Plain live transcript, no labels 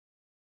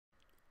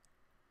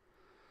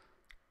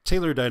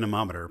Taylor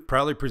Dynamometer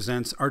proudly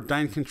presents our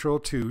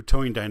DynCntrl-II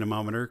towing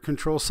dynamometer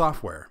control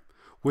software.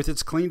 With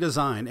its clean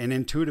design and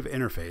intuitive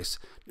interface,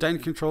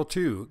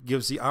 DynCntrl-II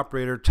gives the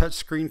operator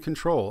touchscreen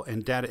control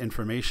and data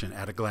information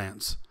at a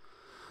glance.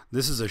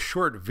 This is a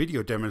short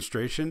video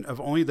demonstration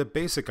of only the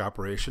basic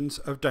operations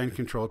of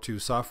DynCntrl-II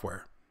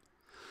software.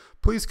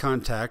 Please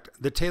contact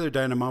the Taylor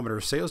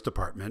Dynamometer sales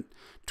department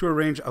to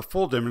arrange a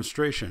full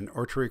demonstration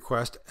or to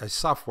request a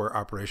software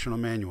operational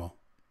manual.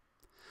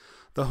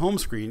 The home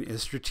screen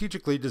is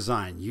strategically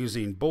designed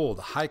using bold,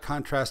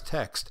 high-contrast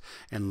text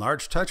and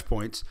large touch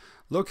points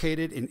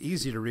located in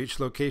easy-to-reach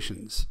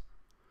locations.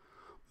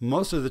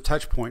 Most of the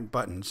touchpoint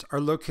buttons are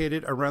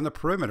located around the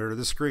perimeter of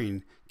the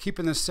screen,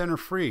 keeping the center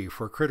free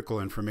for critical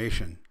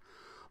information.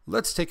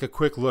 Let's take a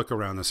quick look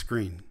around the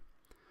screen.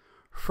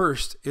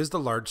 First is the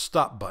large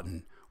stop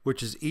button,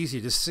 which is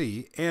easy to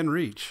see and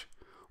reach.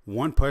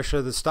 One push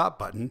of the stop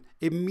button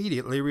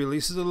immediately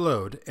releases a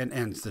load and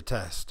ends the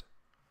test.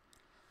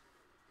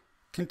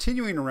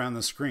 Continuing around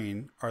the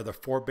screen are the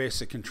four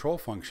basic control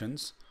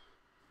functions,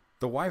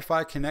 the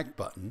Wi-Fi Connect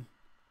button,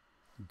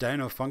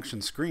 Dyno Function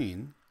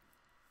screen,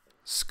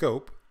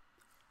 Scope,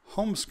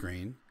 Home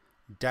screen,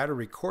 Data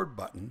Record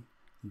button,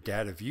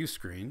 Data View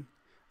screen,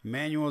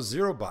 Manual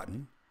 0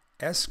 button,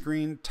 S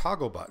screen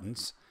toggle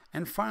buttons,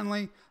 and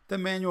finally the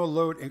Manual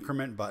Load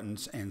Increment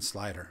buttons and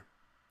slider.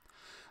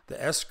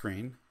 The S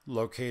screen,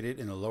 located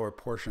in the lower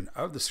portion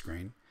of the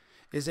screen,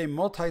 is a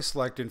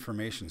multi-select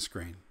information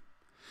screen.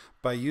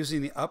 By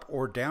using the up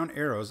or down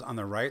arrows on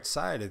the right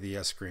side of the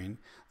S screen,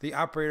 the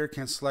operator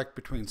can select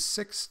between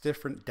 6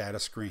 different data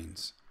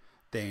screens.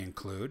 They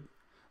include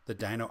the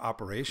Dyno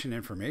Operation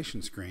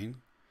Information screen,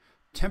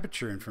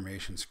 Temperature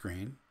Information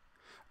screen,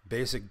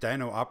 Basic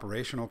Dyno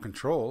Operational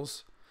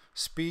Controls,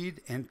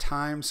 Speed and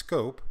Time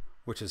Scope,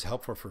 which is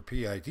helpful for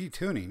PID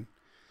tuning,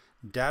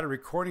 Data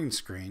Recording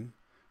screen,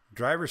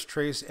 Driver's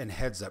Trace and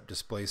Heads-Up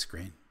Display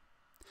screen.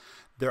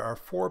 There are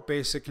 4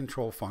 basic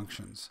control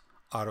functions: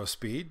 Auto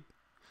Speed,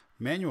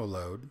 Manual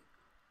Load,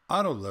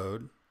 Auto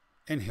Load,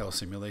 and Hill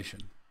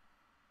Simulation.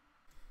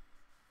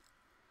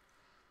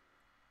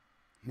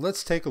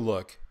 Let's take a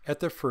look at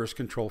the first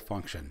control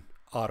function,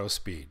 Auto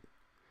Speed.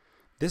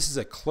 This is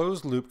a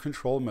closed-loop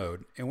control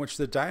mode in which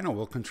the dyno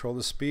will control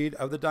the speed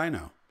of the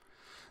dyno.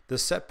 The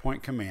set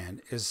point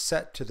command is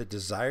set to the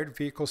desired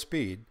vehicle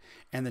speed,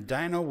 and the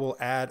dyno will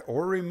add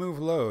or remove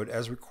load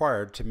as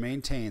required to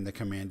maintain the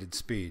commanded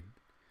speed.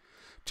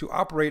 To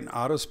operate in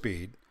Auto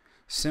Speed,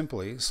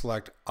 simply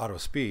select Auto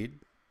Speed,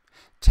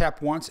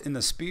 tap once in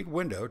the speed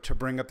window to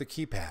bring up the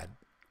keypad,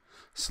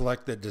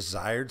 select the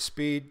desired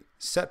speed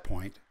set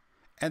point,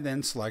 and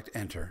then select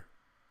Enter.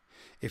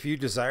 If you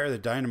desire the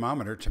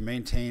dynamometer to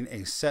maintain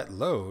a set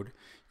load,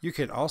 you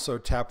can also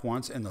tap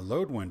once in the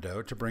load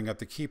window to bring up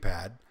the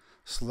keypad,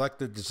 select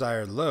the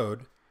desired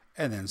load,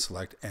 and then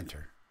select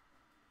Enter.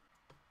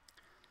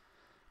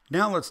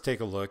 Now let's take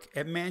a look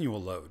at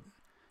Manual Load.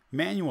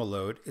 Manual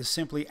load is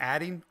simply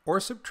adding or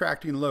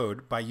subtracting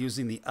load by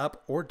using the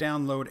up or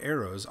down load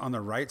arrows on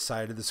the right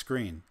side of the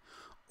screen,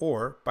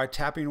 or by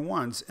tapping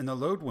once in the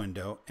load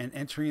window and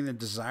entering the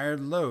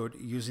desired load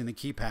using the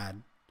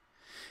keypad.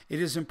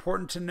 It is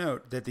important to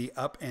note that the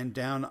up and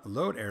down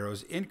load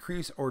arrows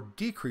increase or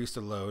decrease the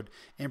load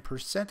in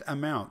percent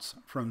amounts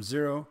from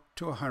 0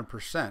 to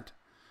 100%.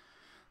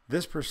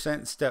 This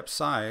percent step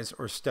size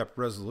or step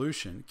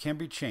resolution can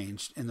be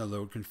changed in the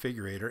load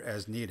configurator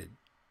as needed.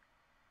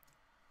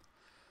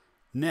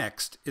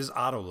 Next is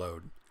Auto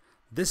Load.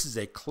 This is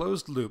a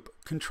closed-loop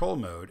control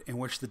mode in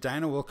which the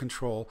dyno will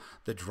control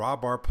the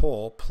drawbar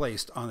pole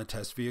placed on the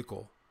test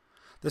vehicle.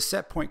 The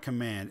set point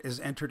command is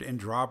entered in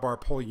drawbar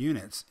pole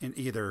units in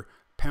either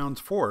pounds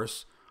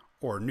force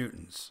or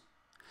newtons.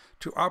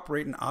 To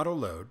operate in Auto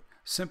Load,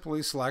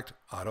 simply select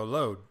Auto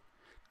Load.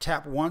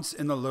 Tap once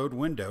in the load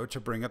window to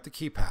bring up the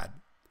keypad.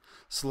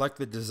 Select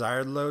the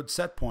desired load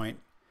set point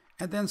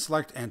and then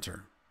select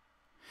Enter.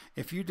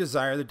 If you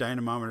desire the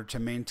dynamometer to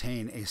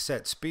maintain a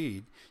set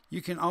speed,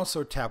 you can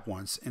also tap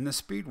once in the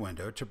speed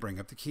window to bring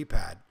up the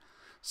keypad.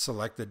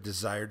 Select the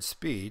desired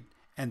speed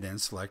and then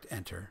select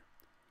Enter.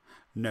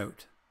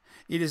 Note,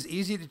 it is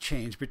easy to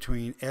change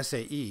between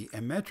SAE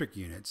and metric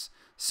units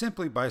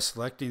simply by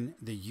selecting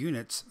the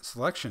Units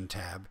Selection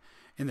tab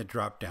in the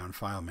drop-down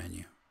file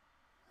menu.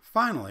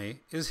 Finally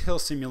is Hill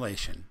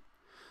Simulation.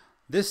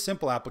 This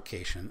simple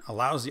application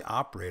allows the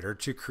operator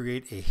to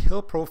create a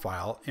hill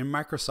profile in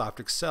Microsoft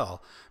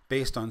Excel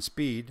based on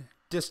speed,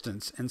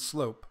 distance, and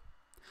slope.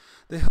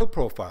 The hill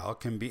profile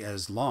can be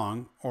as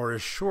long or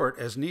as short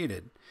as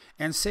needed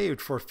and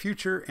saved for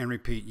future and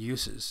repeat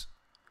uses.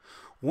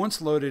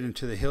 Once loaded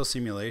into the hill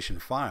simulation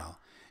file,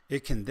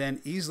 it can then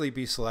easily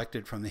be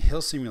selected from the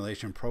Hill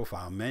Simulation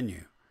Profile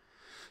menu.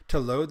 To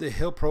load the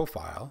hill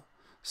profile,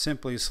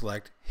 simply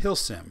select Hill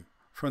Sim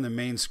from the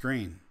main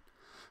screen.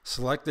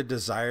 Select the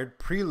desired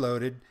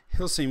preloaded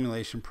hill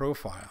simulation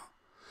profile.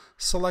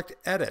 Select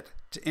Edit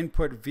to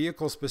input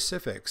vehicle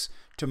specifics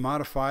to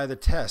modify the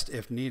test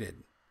if needed.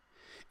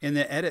 In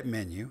the Edit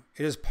menu,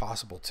 it is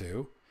possible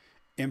to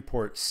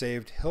import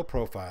saved hill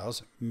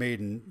profiles made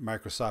in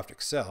Microsoft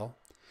Excel,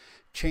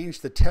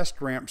 change the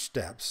test ramp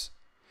steps,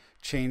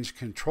 change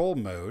control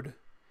mode,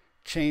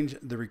 change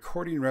the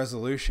recording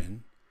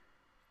resolution,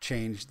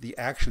 change the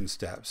action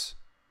steps,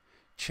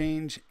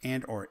 change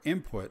and/or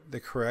input the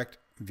correct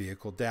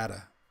vehicle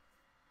data.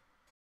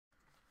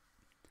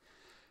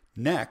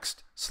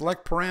 Next,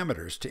 select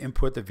parameters to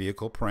input the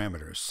vehicle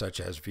parameters, such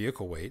as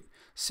vehicle weight,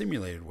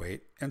 simulated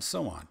weight, and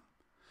so on.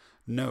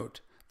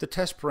 Note, the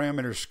test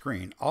parameters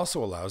screen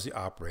also allows the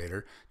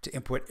operator to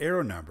input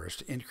arrow numbers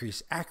to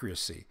increase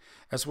accuracy,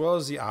 as well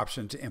as the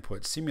option to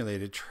input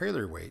simulated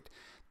trailer weight,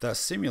 thus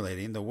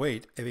simulating the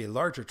weight of a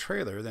larger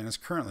trailer than is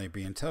currently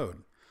being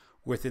towed,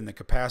 within the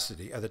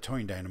capacity of the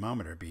towing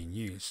dynamometer being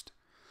used.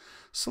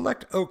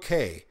 Select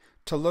OK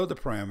to load the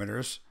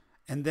parameters,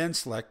 and then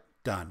select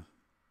Done.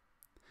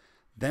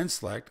 Then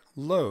select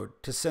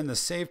Load to send the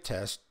saved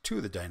test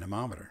to the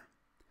dynamometer.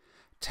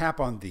 Tap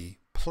on the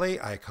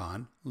Play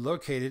icon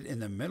located in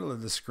the middle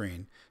of the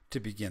screen to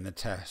begin the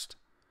test.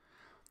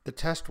 The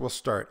test will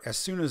start as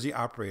soon as the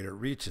operator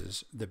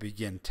reaches the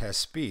begin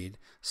test speed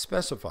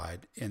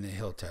specified in the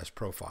hill test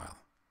profile.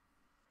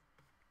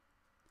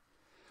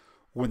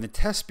 When the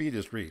test speed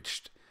is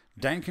reached,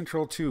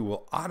 DynCntrl-II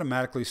will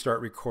automatically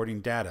start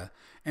recording data,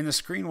 and the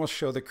screen will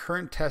show the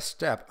current test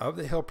step of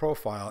the hill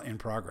profile in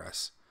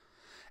progress.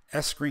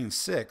 S-Screen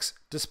 6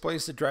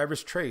 displays the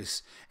driver's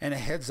trace and a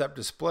heads-up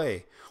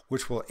display,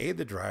 which will aid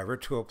the driver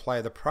to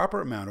apply the proper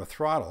amount of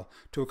throttle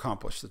to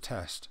accomplish the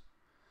test.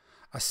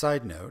 A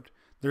side note,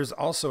 there is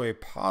also a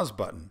pause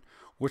button,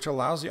 which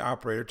allows the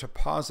operator to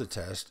pause the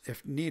test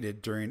if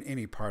needed during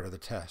any part of the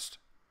test.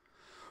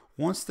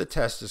 Once the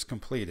test is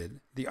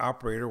completed, the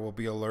operator will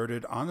be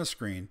alerted on the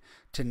screen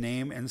to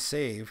name and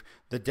save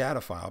the data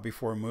file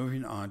before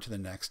moving on to the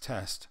next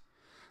test.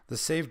 The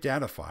saved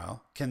data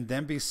file can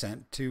then be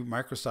sent to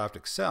Microsoft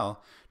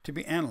Excel to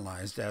be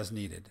analyzed as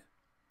needed.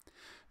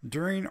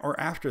 During or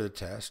after the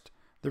test,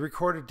 the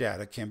recorded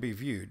data can be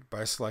viewed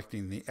by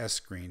selecting the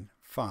S-Screen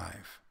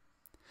 5.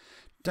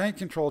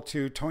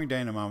 DynCntrl-II towing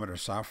dynamometer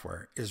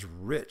software is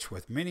rich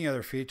with many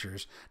other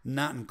features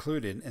not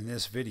included in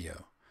this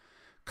video.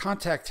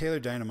 Contact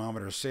Taylor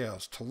Dynamometer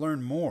Sales to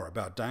learn more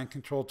about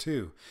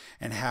DynCntrl-II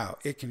and how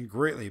it can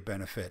greatly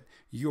benefit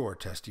your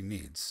testing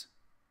needs.